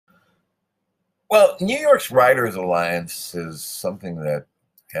Well, New York's Writers Alliance is something that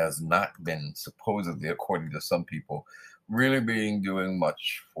has not been supposedly, according to some people, really being doing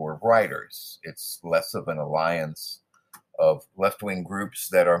much for writers. It's less of an alliance of left-wing groups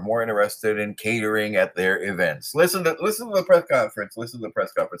that are more interested in catering at their events. Listen to the press conference. Listen to the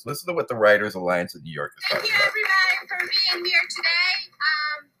press conference. Listen to what the Writers Alliance in New York is Thank talking you, about. everybody, for being here today.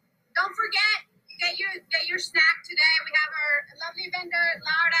 Don't forget, get your snack today. We have our lovely vendor,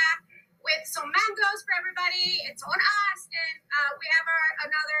 Laura, with some mangoes for everybody. It's on us. And we have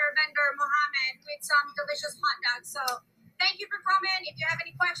another vendor, Mohammed, with some delicious hot dogs. So thank you for coming. If you have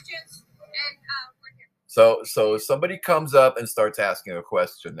any questions, and we're here. So somebody comes up and starts asking a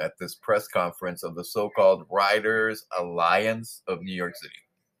question at this press conference of the so-called Writers Alliance of New York City.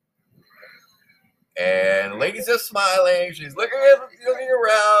 And the lady's just smiling. She's looking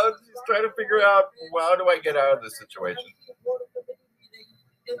around. She's trying to figure out, well, how do I get out of this situation?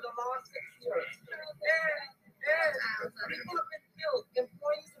 In the last 6 years. And people have been killed.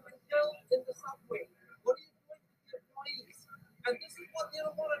 Employees have been killed in the subway. What are you doing with the employees? And this is what they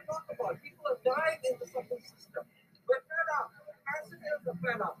don't want to talk about. People are dying in the subway system. We're fed up. Passengers are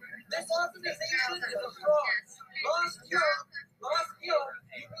fed up. This organization is a fraud. Last year, you lost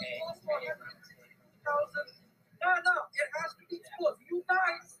 162,000. No, it has to be exposed. You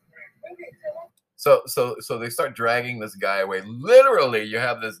guys, So they start dragging this guy away. Literally, you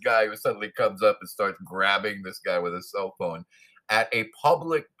have this guy who suddenly comes up and starts grabbing this guy with a cell phone at a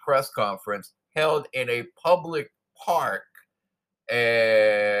public press conference held in a public park.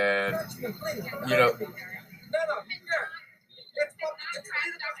 And, you know,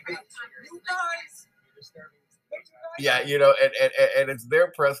 yeah, you know, and it's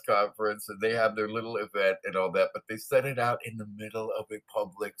their press conference and they have their little event and all that, but they set it out in the middle of a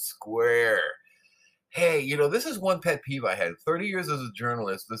public square. Hey, you know, this is one pet peeve I had. 30 years as a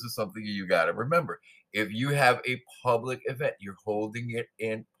journalist, this is something you got to remember. If you have a public event, you're holding it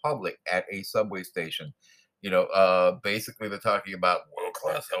in public at a subway station. You know, basically they're talking about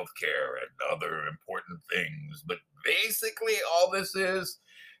world-class healthcare and other important things. But basically all this is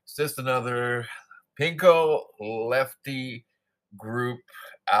just another pinko lefty group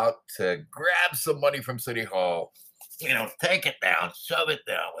out to grab some money from City Hall, you know, take it down, shove it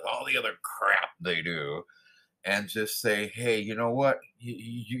down with all the other crap they do, and just say, hey, you know what?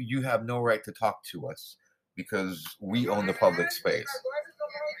 You have no right to talk to us because we own the public space.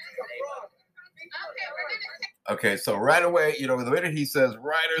 Okay, so right away, you know, the minute he says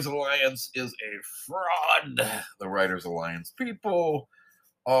Writers Alliance is a fraud, the Writers Alliance people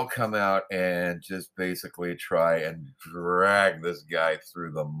all come out and just basically try and drag this guy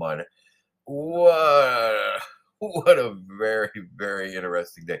through the mud. What a very, very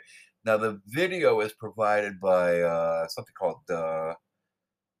interesting day. Now, the video is provided by something called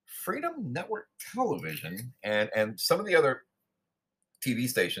Freedom Network Television, and some of the other TV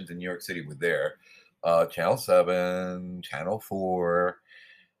stations in New York City were there. Channel 7, Channel 4,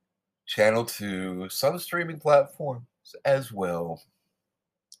 Channel 2, some streaming platforms as well.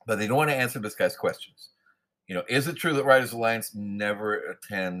 But they don't want to answer this guy's questions. You know, is it true that Writers Alliance never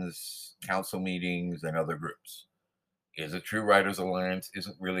attends council meetings and other groups? Is it true Writers Alliance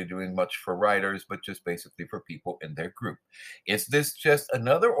isn't really doing much for writers, but just basically for people in their group? Is this just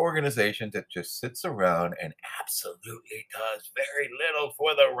another organization that just sits around and absolutely does very little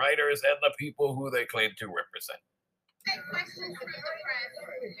for the writers and the people who they claim to represent? Take questions from the press.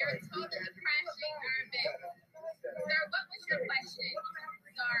 You're told that the crashing are a bit. Sir, what was your question?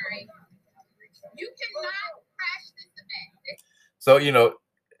 Sorry. You cannot crash this event. So, you know,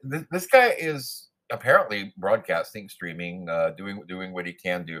 this guy is apparently broadcasting, streaming, doing what he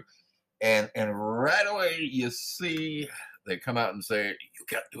can do. And right away you see they come out and say, you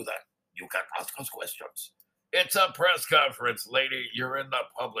can't do that. You can't ask us questions. It's a press conference, lady. You're in the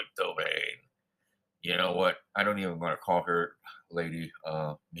public domain. You know what? I don't even want to call her lady.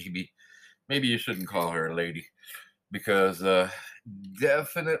 Maybe you shouldn't call her a lady, because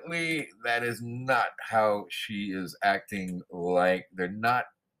definitely that is not how she is acting. Like, they're not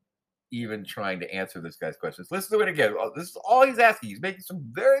even trying to answer this guy's questions. Listen to it again. This is all he's asking. He's making some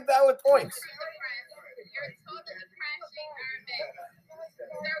very valid points. You're told that the crashing are a bit.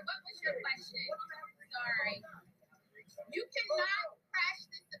 Sir, what was your question? Sorry. You cannot crash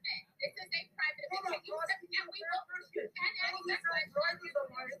this event. This is a private event. And we will. You can ask that question.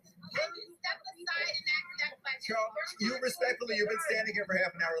 Can you step aside and ask that question? You respectfully, you've been standing here for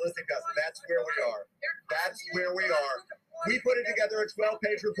half an hour listening to us. That's where we are. That's where we are. We put it together a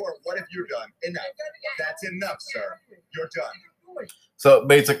 12-page report. What have you done? Enough. That's enough, sir. You're done. So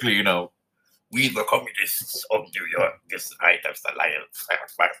basically, you know, we the communists of New York, this Writers Alliance.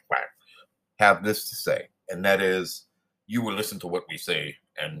 have this to say, and that is, you will listen to what we say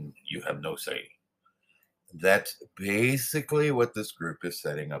and you have no say. That's basically what this group is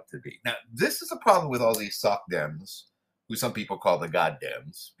setting up to be. Now, this is a problem with all these sock Dems, who some people call the God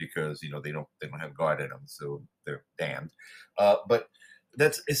Dems, because they don't have God in them, so they're damned. But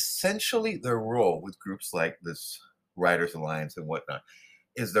that's essentially their role with groups like this Writers Alliance and whatnot.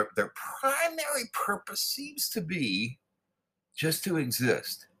 Is their primary purpose seems to be just to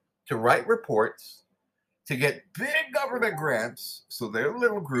exist, to write reports, to get big government grants, so their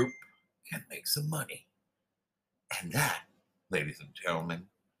little group can make some money. And that, ladies and gentlemen,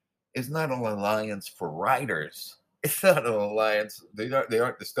 is not an alliance for writers. It's not an alliance. They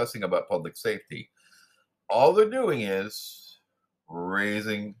aren't discussing about public safety. All they're doing is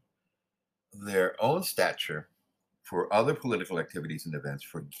raising their own stature for other political activities and events,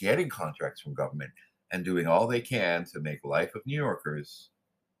 for getting contracts from government, and doing all they can to make life of New Yorkers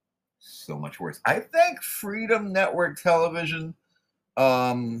so much worse. I think Freedom Network Television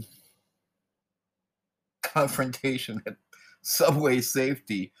confrontation at subway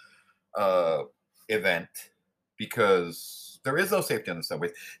safety event, because there is no safety on the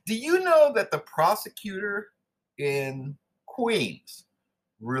subways. Do you know that the prosecutor in Queens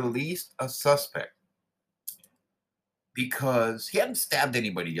released a suspect because he hadn't stabbed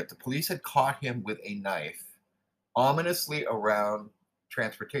anybody yet? The police had caught him with a knife ominously around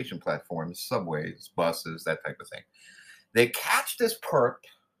transportation platforms, subways, buses, that type of thing. They catch this perp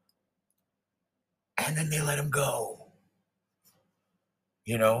and then they let him go.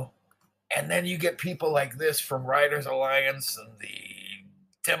 And then you get people like this from Writers Alliance and the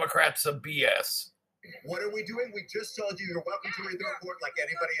Democrats of BS. What are we doing? We just told you you're welcome to read the report like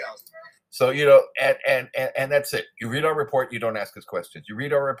anybody else. So, and that's it. You read our report, you don't ask us questions. You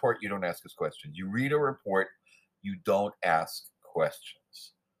read our report, you don't ask us questions. You read a report, you don't ask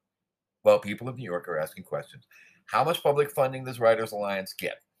questions. Well, people of New York are asking questions. How much public funding does Writers Alliance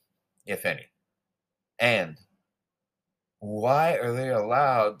get, if any? And why are they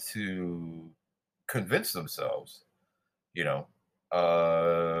allowed to convince themselves, that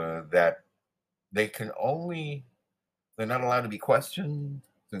they're not allowed to be questioned,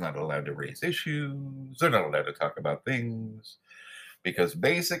 they're not allowed to raise issues, they're not allowed to talk about things, because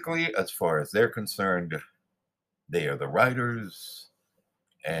basically, as far as they're concerned, they are the writers,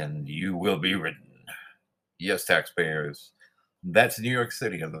 and you will be written. Yes, taxpayers. That's New York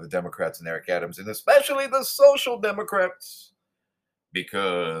City under the Democrats and Eric Adams, and especially the social Democrats,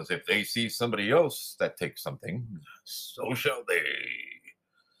 because if they see somebody else that takes something, so shall they.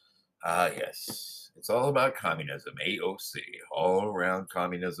 Ah, yes. It's all about communism, AOC, all around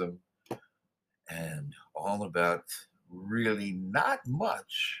communism, and all about really not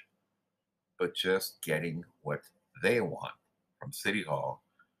much, but just getting what they want from City Hall,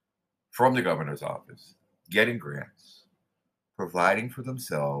 from the governor's office, getting grants, providing for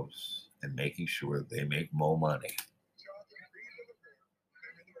themselves, and making sure they make more money.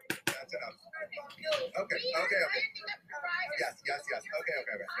 That's enough. Okay. Yes. Okay.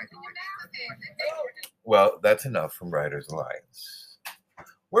 Thank you. Well, that's enough from Writers Alliance.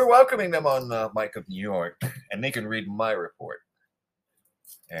 We're welcoming them on Mike of New York, and they can read my report.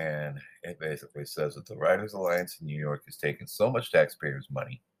 And it basically says that the Writers Alliance in New York has taken so much taxpayers'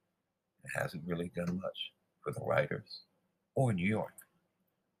 money, it hasn't really done much for the writers or New York.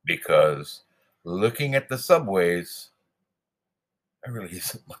 Because looking at the subways, there really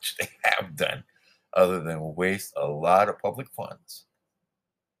isn't much they have done other than waste a lot of public funds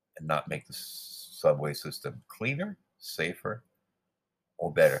and not make the subway system cleaner, safer,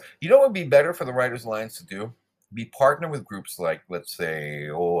 or better. You know what would be better for the Writers Alliance to do? Be partner with groups like, let's say,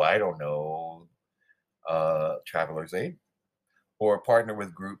 Travelers Aid, or partner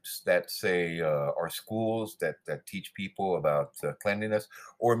with groups that say are schools that teach people about cleanliness,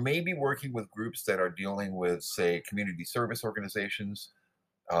 or maybe working with groups that are dealing with, say, community service organizations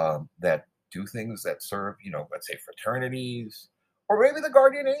that do things that serve, let's say fraternities, or maybe the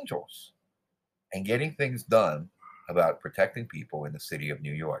Guardian Angels, and getting things done about protecting people in the city of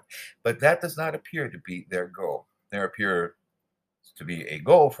New York. But that does not appear to be their goal. There appear to be a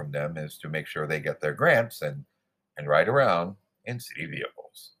goal from them is to make sure they get their grants and ride around in city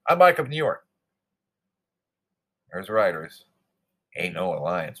vehicles. I'm Mike of New York. There's writers. Ain't no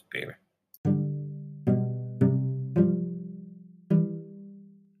alliance, baby.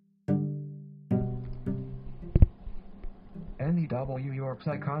 NEW York's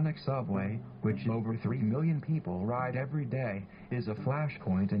iconic subway, which over 3 million people ride every day, is a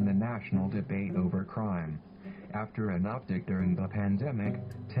flashpoint in the national debate over crime. After an uptick during the pandemic,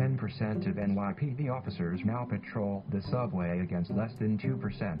 10% of NYPD officers now patrol the subway against less than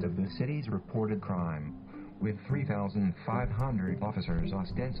 2% of the city's reported crime. With 3,500 officers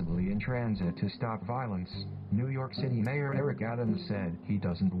ostensibly in transit to stop violence, New York City Mayor Eric Adams said he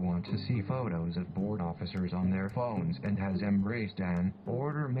doesn't want to see photos of bored officers on their phones and has embraced an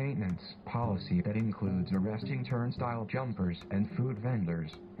order maintenance policy that includes arresting turnstile jumpers and food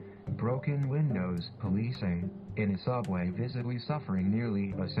vendors. Broken windows policing in a subway visibly suffering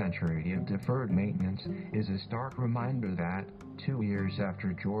nearly a century of deferred maintenance is a stark reminder that, 2 years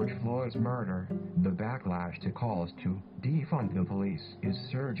after George Floyd's murder, the backlash to calls to defund the police is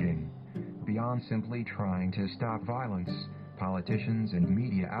surging. Beyond simply trying to stop violence, politicians and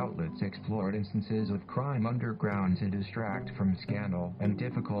media outlets explored instances of crime underground to distract from scandal and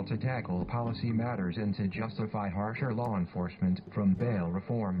difficult-to-tackle policy matters and to justify harsher law enforcement, from bail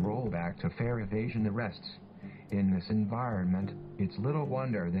reform rollback to fare evasion arrests. In this environment, it's little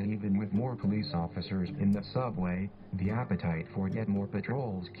wonder that even with more police officers in the subway, the appetite for yet more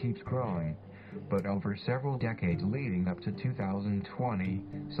patrols keeps growing. But over several decades leading up to 2020,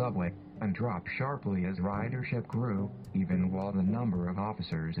 subway and dropped sharply as ridership grew, even while the number of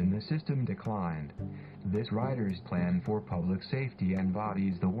officers in the system declined. This Riders Plan for Public Safety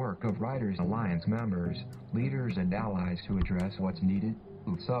embodies the work of Riders Alliance members, leaders and allies to address what's needed to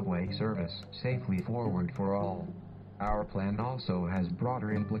move subway service safely forward for all. Our plan also has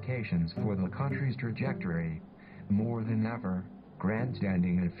broader implications for the country's trajectory. More than ever,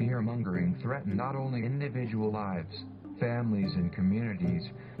 grandstanding and fear-mongering threaten not only individual lives, families and communities,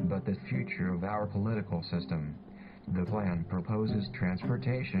 but the future of our political system. The plan proposes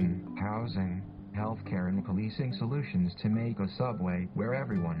transportation, housing, healthcare and policing solutions to make a subway where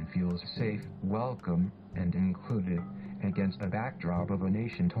everyone feels safe, welcome, and included, against a backdrop of a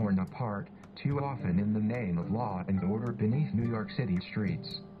nation torn apart, too often in the name of law and order beneath New York City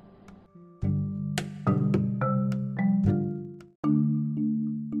streets.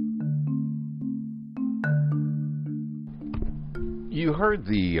 You heard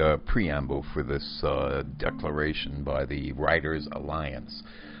the preamble for this declaration by the Riders Alliance,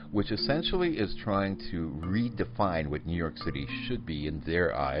 which essentially is trying to redefine what New York City should be in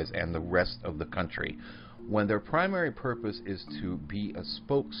their eyes and the rest of the country, when their primary purpose is to be a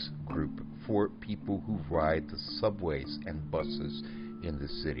spokes group for people who ride the subways and buses in the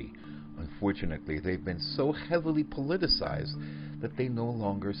city. Unfortunately, they've been so heavily politicized that they no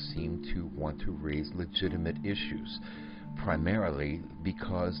longer seem to want to raise legitimate issues, primarily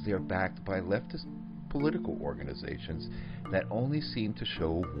because they're backed by leftist political organizations that only seem to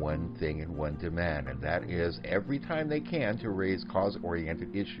show one thing and one demand, and that is every time they can to raise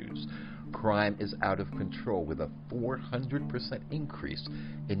cause-oriented issues. Crime is out of control with a 400% increase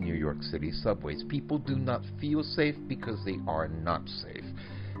in New York City subways. People do not feel safe because they are not safe.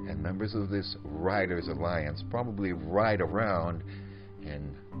 And members of this Riders Alliance probably ride around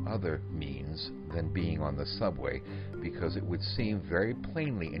in other means than being on the subway, because it would seem very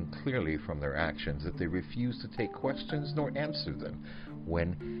plainly and clearly from their actions that they refuse to take questions nor answer them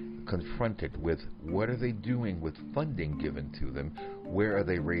when confronted with what are they doing with funding given to them, where are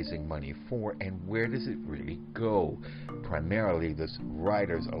they raising money for, and where does it really go. Primarily, this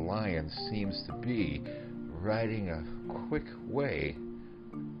Riders Alliance seems to be riding a quick way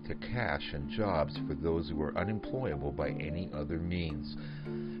to cash and jobs for those who are unemployable by any other means.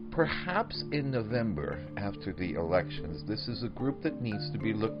 Perhaps in November, after the elections, this is a group that needs to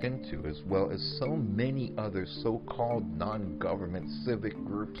be looked into, as well as so many other so-called non-government civic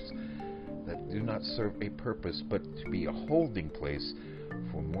groups that do not serve a purpose but to be a holding place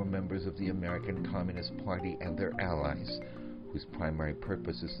for more members of the American Communist Party and their allies, whose primary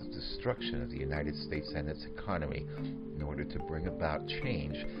purpose is the destruction of the United States and its economy in order to bring about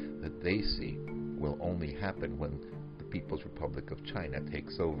change that they see will only happen when the People's Republic of China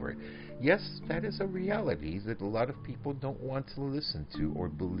takes over. Yes, that is a reality that a lot of people don't want to listen to or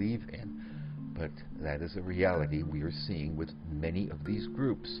believe in, but that is a reality we are seeing with many of these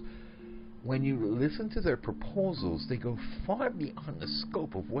groups. When you listen to their proposals, they go far beyond the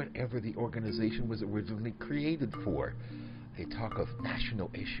scope of whatever the organization was originally created for. They talk of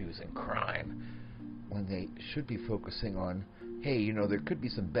national issues and crime, when they should be focusing on, hey, there could be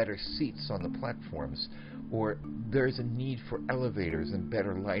some better seats on the platforms, or there's a need for elevators and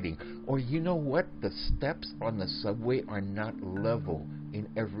better lighting, or the steps on the subway are not level in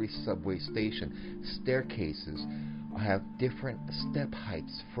every subway station. Staircases have different step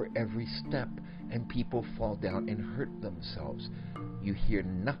heights for every step, and people fall down and hurt themselves. You hear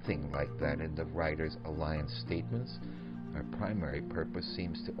nothing like that in the Riders Alliance statements. Our primary purpose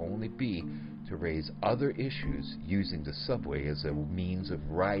seems to only be to raise other issues using the subway as a means of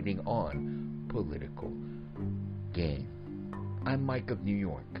riding on political gain. I'm Mike of New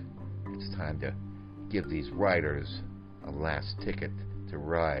York. It's time to give these riders a last ticket to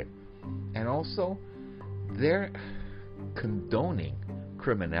ride. And also, they're condoning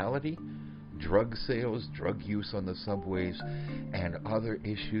criminality, drug sales, drug use on the subways, and other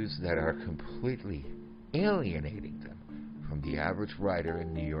issues that are completely alienating them from the average rider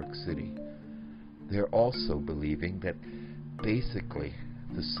in New York City. They're also believing that basically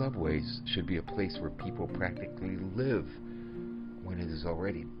the subways should be a place where people practically live when it is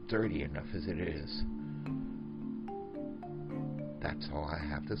already dirty enough as it is. That's all I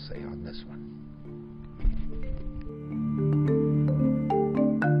have to say on this one.